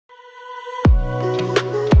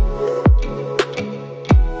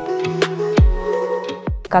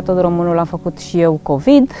ca tot românul am făcut și eu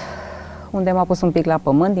COVID, unde m-a pus un pic la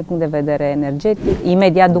pământ din punct de vedere energetic.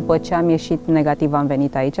 Imediat după ce am ieșit negativ am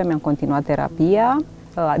venit aici, mi-am continuat terapia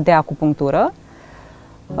de acupunctură.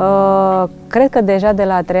 Cred că deja de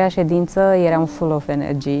la a treia ședință eram full of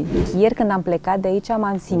energy. Ieri când am plecat de aici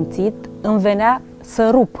m-am simțit, îmi venea să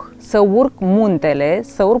rup, să urc muntele,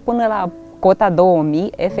 să urc până la cota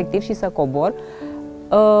 2000, efectiv, și să cobor,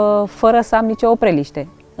 fără să am nicio opreliște.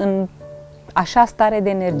 În așa stare de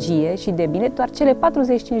energie și de bine, doar cele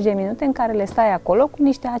 45 de minute în care le stai acolo cu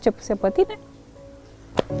niște ace puse pe tine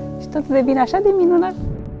și totul devine așa de minunat.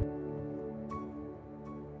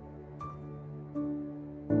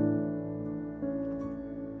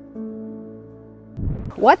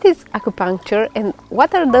 What is acupuncture and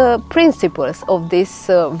what are the principles of this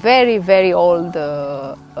very, very old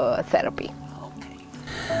therapy?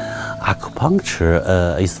 Acupuncture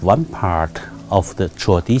is one part of the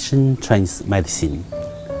traditional Chinese medicine.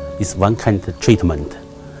 It's one kind of treatment,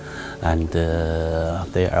 and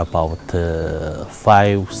they are about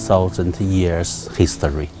 5,000 years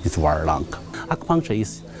history. It's very long. Acupuncture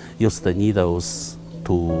is use the needles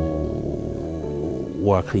to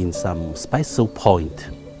work in some special point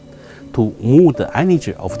to move the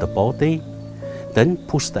energy of the body, then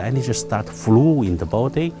push the energy start flow in the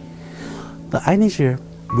body. The energy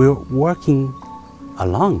will working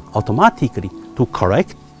along automatically to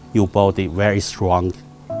correct your body very strong.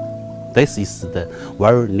 This is the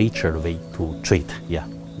very natural way to treat. Yeah,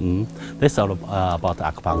 that's all about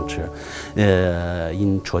acupuncture.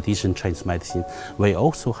 In traditional Chinese medicine, we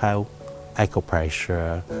also have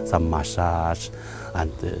acupressure, some massage,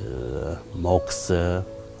 and mox,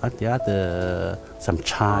 and the other some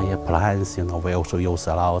chai plants. You know, we also use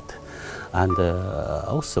a lot, and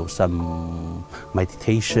also some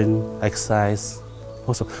meditation exercise.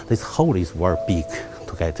 Also, this whole is very big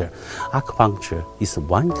together. Acupuncture is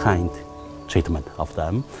one kind treatment of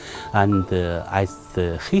them, and as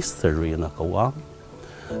the history go on,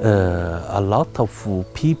 a lot of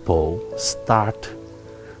people start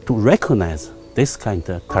to recognize this kind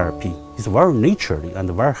of therapy. It's very naturally and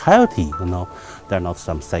very healthy. You know, there are not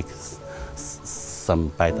some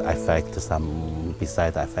bad effect, some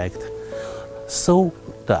beside effect. So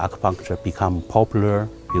the acupuncture become popular.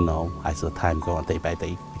 You know, as the time goes on, day by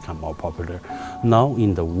day, become more popular. Now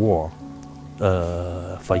in the world,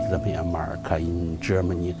 for example, in America, in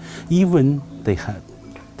Germany, even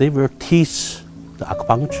they will teach the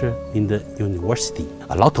acupuncture in the university.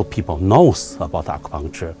 A lot of people knows about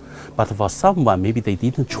acupuncture, but for someone maybe they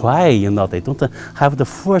didn't try. You know, they don't have the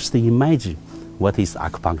first imagine what is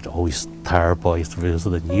acupuncture. Oh, it's terrible. It's with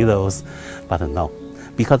the needles, but no,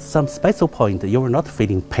 because some special point you are not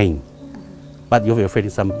feeling pain, but you will feel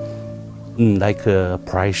some like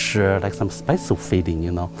pressure, like some special feeling.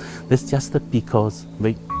 You know, that's just because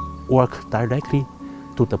we work directly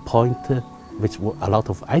to the point which a lot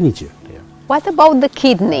of energy there. What about the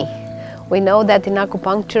kidney? We know that in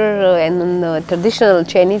acupuncture and in traditional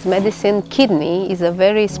Chinese medicine, kidney is a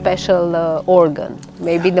very special organ,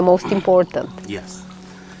 maybe the most important. Yes.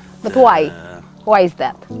 But why? Why is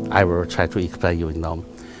that? I will try to explain you now.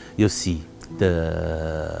 You see,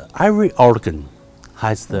 every organ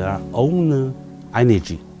has their own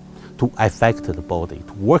energy to affect the body,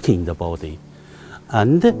 to work in the body.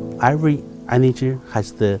 And every energy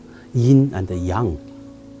has the yin and the yang.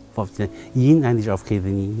 For the yin energy of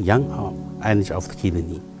kidney, yang energy of the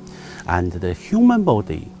kidney. And the human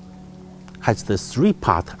body has the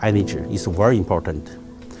three-part energy. It's very important.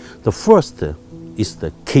 The first is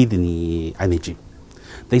the kidney energy.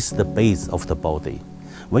 This is the base of the body.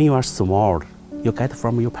 When you are small, you get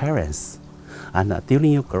from your parents. And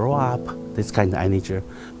during you grow up, this kind of energy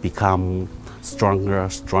become stronger,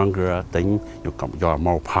 then you are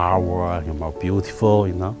more power, you're more beautiful,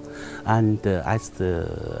 you know. And as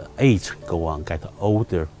the age go on, get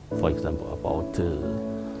older, for example, about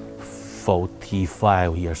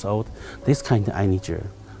 45 years old, this kind of energy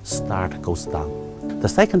goes down. The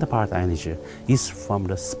second part energy is from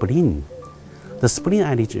the spleen. The spleen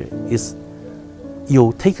energy is,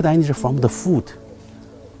 you take the energy from the food,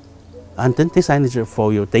 and then this energy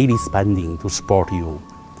for your daily spending to support you.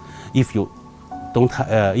 If you don't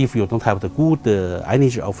have the good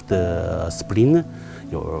energy of the spleen,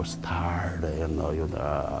 you're tired, you know,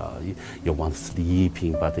 you want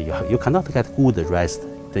sleeping, but you cannot get good rest.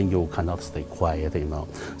 Then you cannot stay quiet, you know.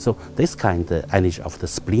 So this kind of energy of the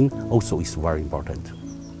spleen also is very important.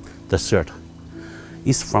 The third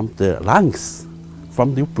is from the lungs,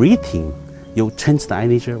 from the breathing. You change the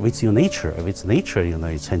energy with your nature. With nature, you know,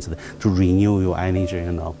 you change to renew your energy,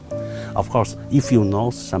 you know. Of course, if you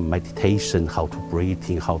know some meditation, how to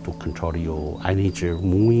breathing, how to control your energy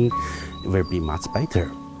moving, it will be much better.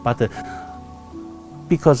 But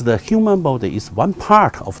because the human body is one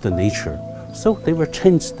part of the nature, so they will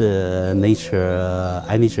change the nature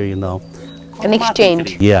energy, you know. An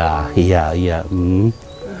exchange. Yeah.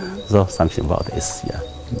 So something about this, yeah.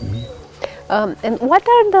 And what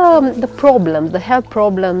are the problems, the health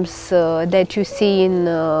problems that you see in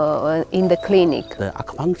the clinic? The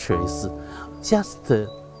acupuncture is just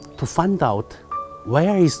to find out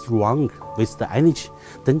where is wrong with the energy,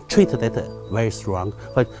 then treat that where is wrong,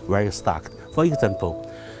 where is stuck. For example,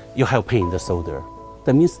 you have pain in the shoulder.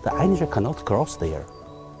 That means the energy cannot cross there.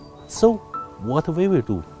 So what we will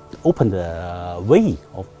do? Open the way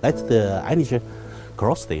of let the energy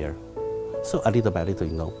cross there. So a little by little,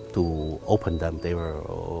 you know, to open them, they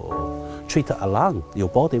will treat along. Your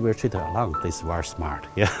body will treat along. This is very smart.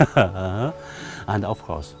 Yeah. And of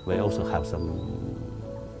course, we also have some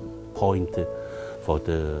point for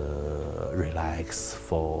the relax,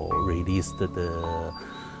 for release the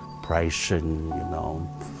depression, you know.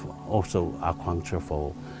 Also acupuncture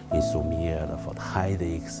for insomnia, for the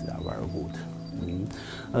headaches are very good.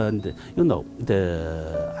 And you know,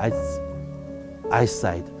 as I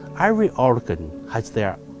said, every organ has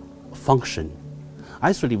their function.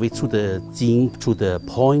 Actually, we to the gene, to the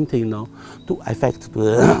point, you know, to affect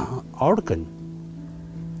the organ.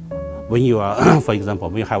 When you are, for example,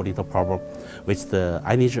 when you have a little problem with the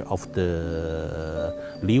energy of the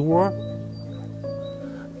liver,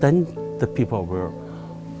 then the people will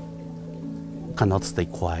cannot stay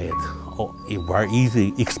quiet, or it very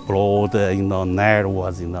easy explode, you know,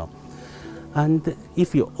 nerves, you know. And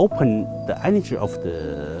if you open the energy of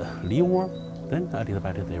the liver, then a little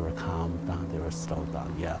by little they will calm down, they will slow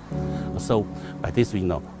down, yeah. So by this we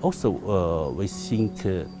know. Also, we think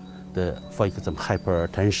for example,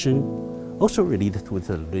 hypertension also related with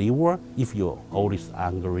the liver. If you're always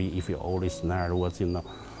angry, if you're always nervous, you know,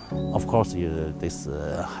 of course this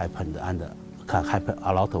happen and can happen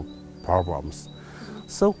a lot of problems.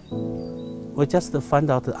 So we just find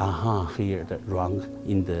out, here the wrong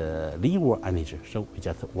in the liver energy. So we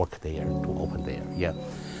just work there to open there, yeah.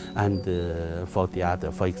 And for the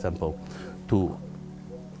other, for example,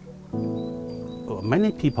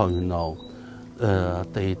 many people, you know,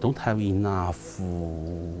 they don't have enough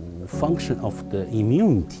function of the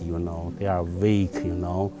immunity, you know. They are weak, you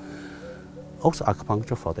know. Also,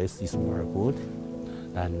 acupuncture for this is very good.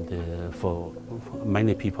 And for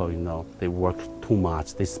many people, you know, they work too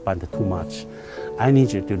much, they spend too much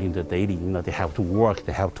energy during the daily, you know, they have to work,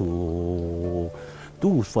 they have to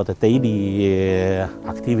do for the daily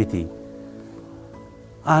activity.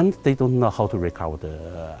 And they don't know how to recover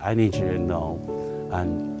the energy, you know.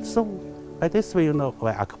 And so by this way, you know,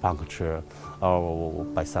 by acupuncture or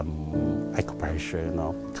by some acupressure, you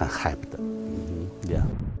know, can help them. Yeah.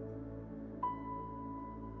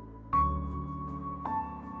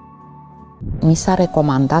 Mi s-a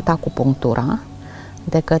recomandat acupunctura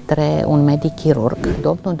de către un medic chirurg,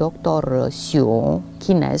 domnul doctor Xu,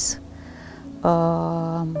 chinez.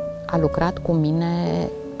 A lucrat cu mine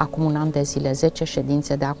acum un an de zile, 10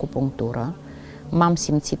 ședințe de acupunctură. M-am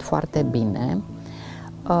simțit foarte bine.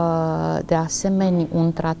 De asemenea,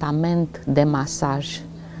 un tratament de masaj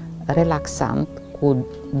relaxant cu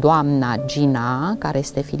doamna Gina, care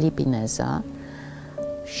este filipineză.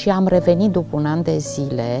 Și am revenit după un an de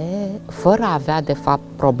zile, fără a avea de fapt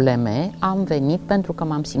probleme, am venit pentru că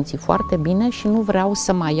m-am simțit foarte bine și nu vreau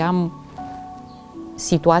să mai am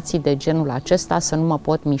situații de genul acesta, să nu mă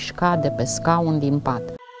pot mișca de pe scaun din pat.